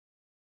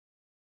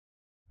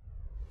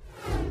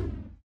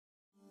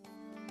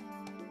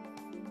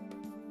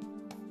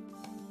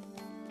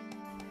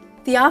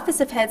The Office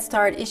of Head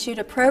Start issued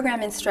a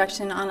program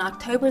instruction on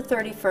October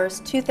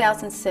 31,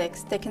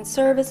 2006 that can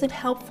serve as a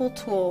helpful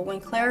tool when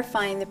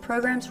clarifying the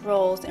program's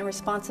roles and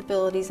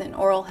responsibilities in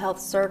oral health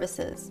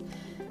services.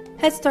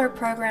 Head Start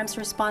program's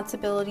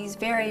responsibilities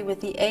vary with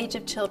the age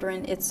of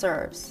children it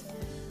serves.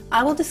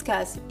 I will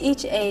discuss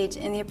each age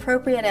and the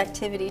appropriate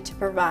activity to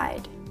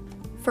provide.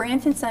 For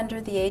infants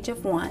under the age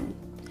of 1,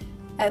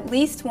 at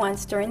least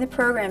once during the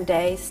program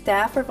day,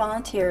 staff or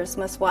volunteers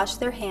must wash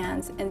their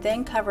hands and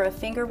then cover a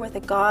finger with a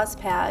gauze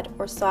pad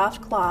or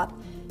soft cloth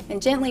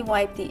and gently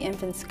wipe the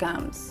infant's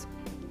gums.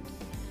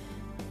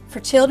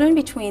 For children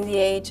between the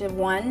age of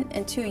 1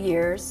 and 2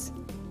 years,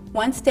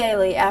 once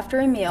daily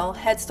after a meal,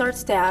 Head Start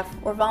staff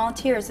or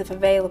volunteers, if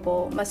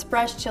available, must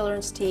brush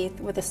children's teeth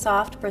with a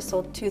soft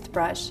bristled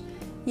toothbrush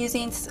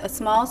using a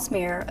small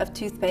smear of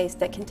toothpaste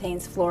that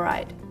contains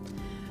fluoride.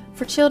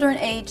 For children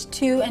aged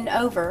 2 and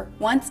over,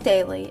 once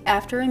daily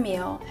after a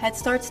meal, Head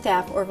Start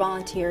staff or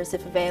volunteers,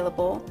 if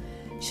available,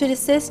 should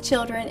assist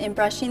children in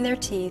brushing their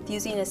teeth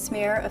using a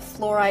smear of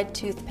fluoride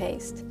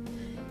toothpaste.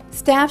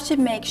 Staff should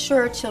make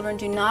sure children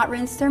do not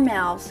rinse their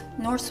mouths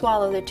nor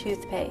swallow their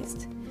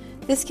toothpaste.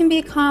 This can be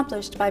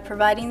accomplished by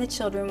providing the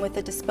children with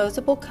a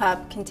disposable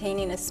cup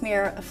containing a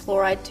smear of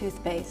fluoride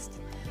toothpaste.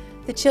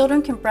 The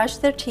children can brush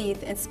their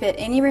teeth and spit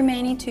any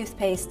remaining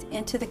toothpaste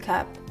into the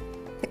cup.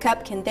 The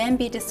cup can then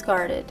be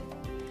discarded.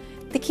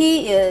 The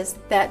key is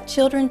that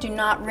children do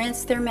not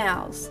rinse their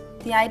mouths.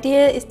 The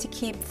idea is to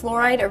keep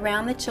fluoride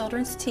around the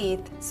children's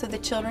teeth so the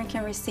children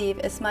can receive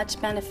as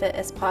much benefit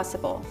as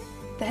possible.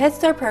 The Head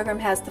Start program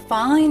has the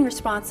following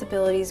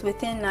responsibilities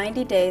within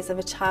 90 days of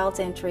a child's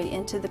entry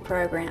into the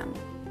program.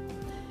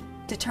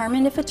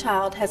 Determine if a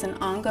child has an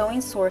ongoing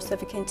source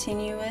of a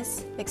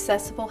continuous,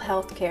 accessible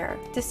health care.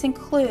 This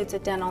includes a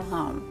dental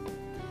home.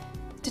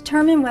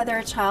 Determine whether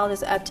a child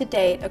is up to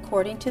date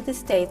according to the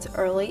state's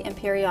Early and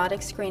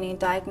Periodic Screening,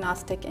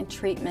 Diagnostic and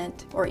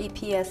Treatment, or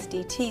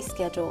EPSDT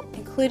schedule,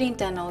 including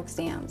dental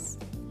exams.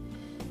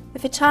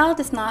 If a child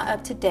is not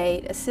up to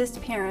date,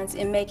 assist parents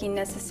in making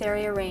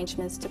necessary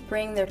arrangements to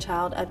bring their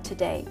child up to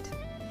date.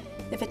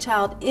 If a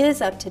child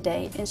is up to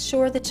date,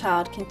 ensure the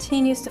child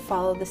continues to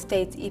follow the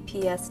state's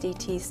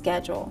EPSDT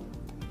schedule.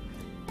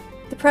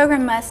 The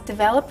program must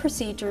develop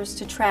procedures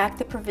to track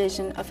the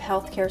provision of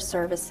healthcare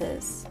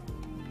services.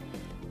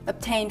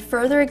 Obtain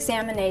further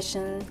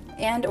examination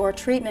and/or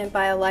treatment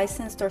by a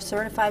licensed or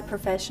certified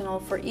professional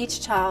for each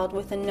child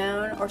with a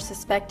known or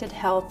suspected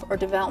health or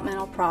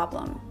developmental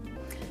problem.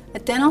 A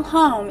dental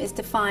home is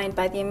defined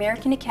by the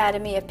American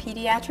Academy of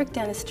Pediatric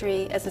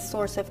Dentistry as a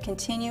source of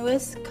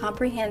continuous,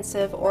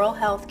 comprehensive oral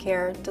health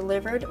care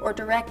delivered or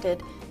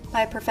directed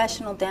by a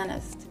professional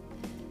dentist.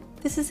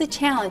 This is a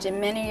challenge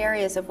in many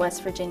areas of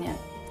West Virginia.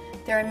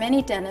 There are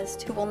many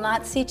dentists who will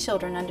not see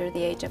children under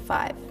the age of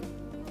 5.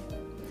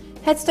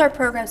 Head Start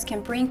programs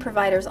can bring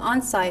providers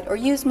on-site or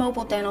use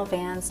mobile dental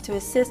vans to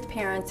assist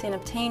parents in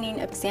obtaining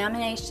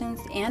examinations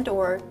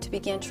and/or to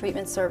begin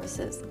treatment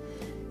services.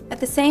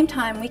 At the same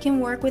time, we can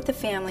work with the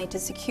family to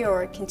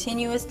secure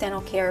continuous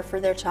dental care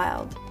for their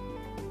child.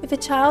 If a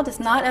child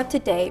is not up to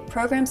date,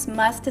 programs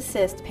must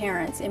assist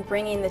parents in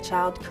bringing the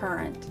child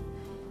current.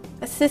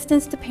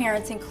 Assistance to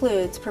parents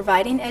includes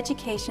providing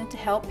education to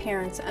help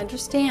parents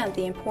understand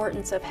the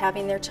importance of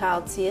having their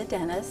child see a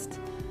dentist,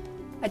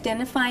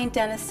 identifying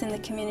dentists in the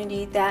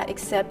community that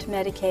accept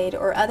Medicaid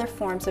or other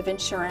forms of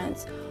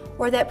insurance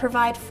or that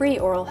provide free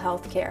oral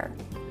health care,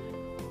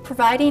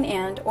 providing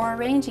and/or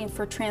arranging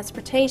for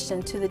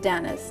transportation to the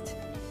dentist,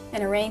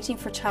 and arranging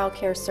for child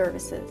care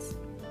services.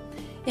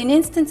 In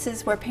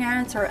instances where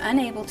parents are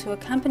unable to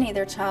accompany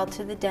their child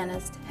to the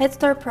dentist, Head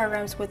Start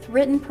programs with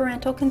written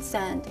parental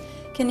consent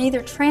can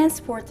either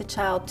transport the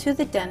child to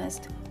the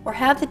dentist or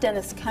have the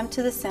dentist come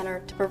to the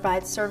center to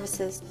provide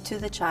services to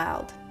the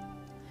child.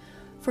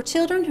 For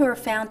children who are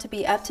found to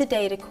be up to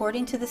date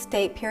according to the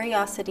state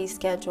periodicity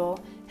schedule,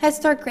 Head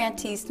Start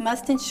grantees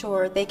must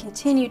ensure they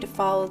continue to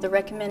follow the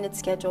recommended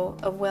schedule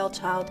of well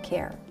child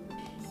care.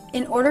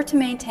 In order to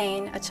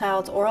maintain a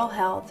child's oral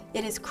health,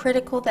 it is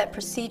critical that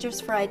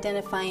procedures for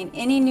identifying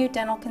any new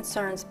dental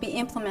concerns be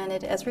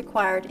implemented as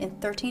required in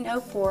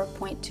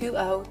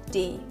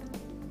 1304.20D.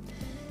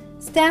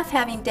 Staff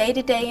having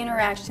day-to-day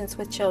interactions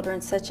with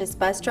children such as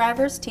bus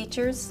drivers,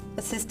 teachers,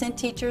 assistant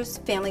teachers,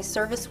 family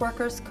service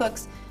workers,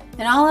 cooks,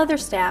 and all other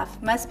staff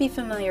must be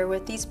familiar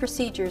with these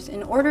procedures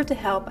in order to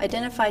help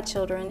identify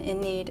children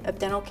in need of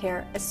dental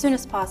care as soon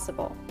as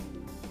possible.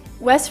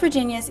 West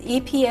Virginia's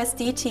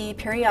EPSDT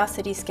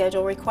periodicity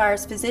schedule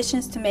requires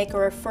physicians to make a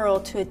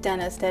referral to a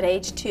dentist at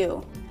age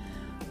 2.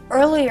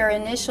 Earlier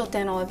initial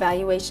dental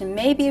evaluation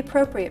may be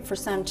appropriate for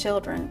some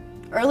children.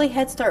 Early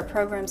Head Start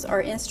programs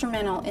are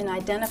instrumental in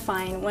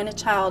identifying when a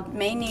child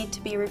may need to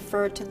be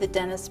referred to the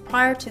dentist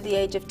prior to the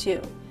age of 2.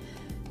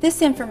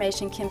 This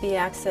information can be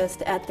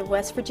accessed at the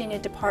West Virginia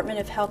Department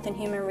of Health and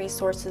Human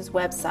Resources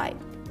website.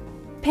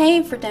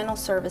 Paying for dental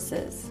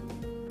services.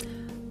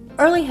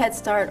 Early Head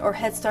Start or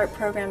Head Start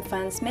program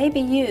funds may be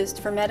used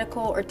for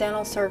medical or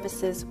dental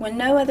services when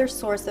no other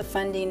source of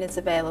funding is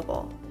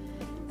available.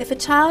 If a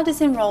child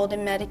is enrolled in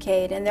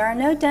Medicaid and there are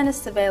no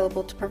dentists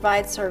available to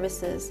provide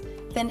services,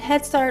 then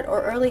Head Start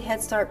or Early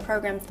Head Start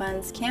program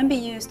funds can be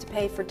used to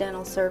pay for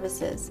dental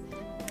services.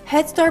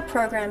 Head Start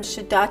programs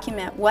should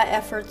document what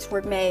efforts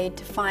were made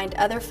to find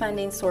other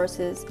funding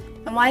sources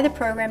and why the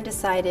program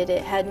decided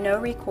it had no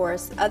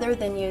recourse other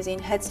than using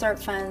Head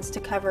Start funds to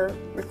cover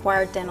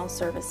required dental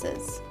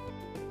services.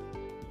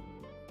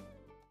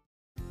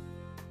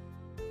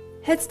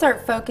 Head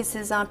Start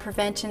focuses on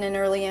prevention and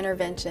early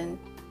intervention.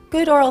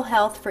 Good oral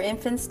health for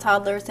infants,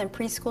 toddlers, and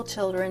preschool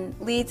children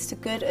leads to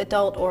good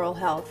adult oral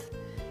health.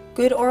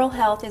 Good oral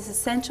health is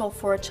essential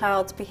for a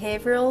child's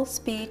behavioral,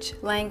 speech,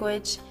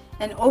 language,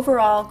 and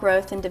overall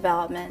growth and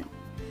development.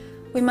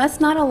 We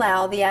must not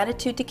allow the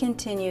attitude to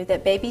continue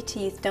that baby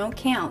teeth don't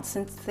count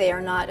since they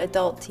are not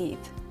adult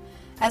teeth.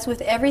 As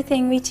with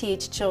everything we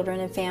teach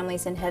children and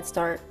families in Head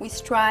Start, we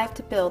strive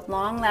to build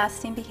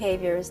long-lasting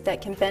behaviors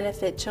that can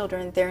benefit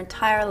children their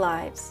entire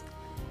lives.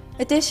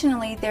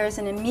 Additionally, there is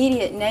an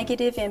immediate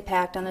negative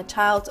impact on a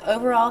child's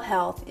overall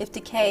health if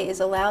decay is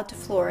allowed to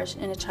flourish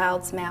in a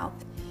child's mouth.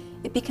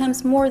 It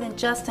becomes more than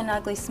just an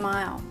ugly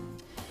smile.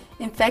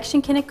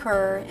 Infection can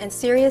occur and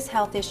serious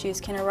health issues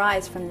can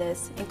arise from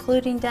this,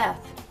 including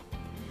death.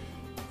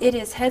 It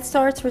is Head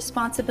Start's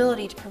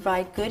responsibility to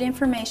provide good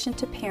information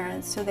to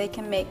parents so they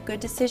can make good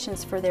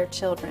decisions for their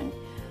children.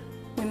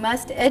 We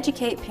must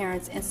educate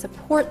parents and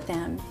support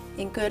them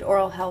in good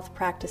oral health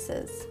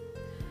practices.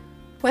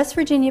 West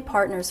Virginia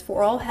Partners for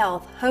Oral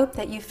Health hope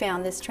that you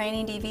found this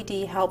training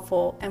DVD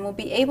helpful and will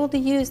be able to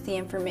use the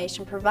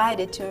information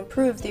provided to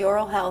improve the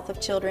oral health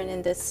of children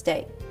in this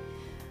state.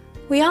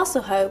 We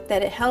also hope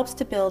that it helps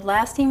to build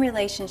lasting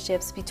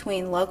relationships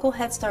between local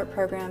Head Start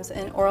programs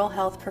and oral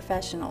health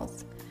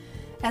professionals.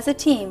 As a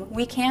team,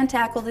 we can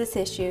tackle this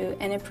issue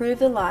and improve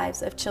the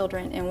lives of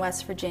children in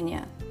West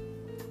Virginia.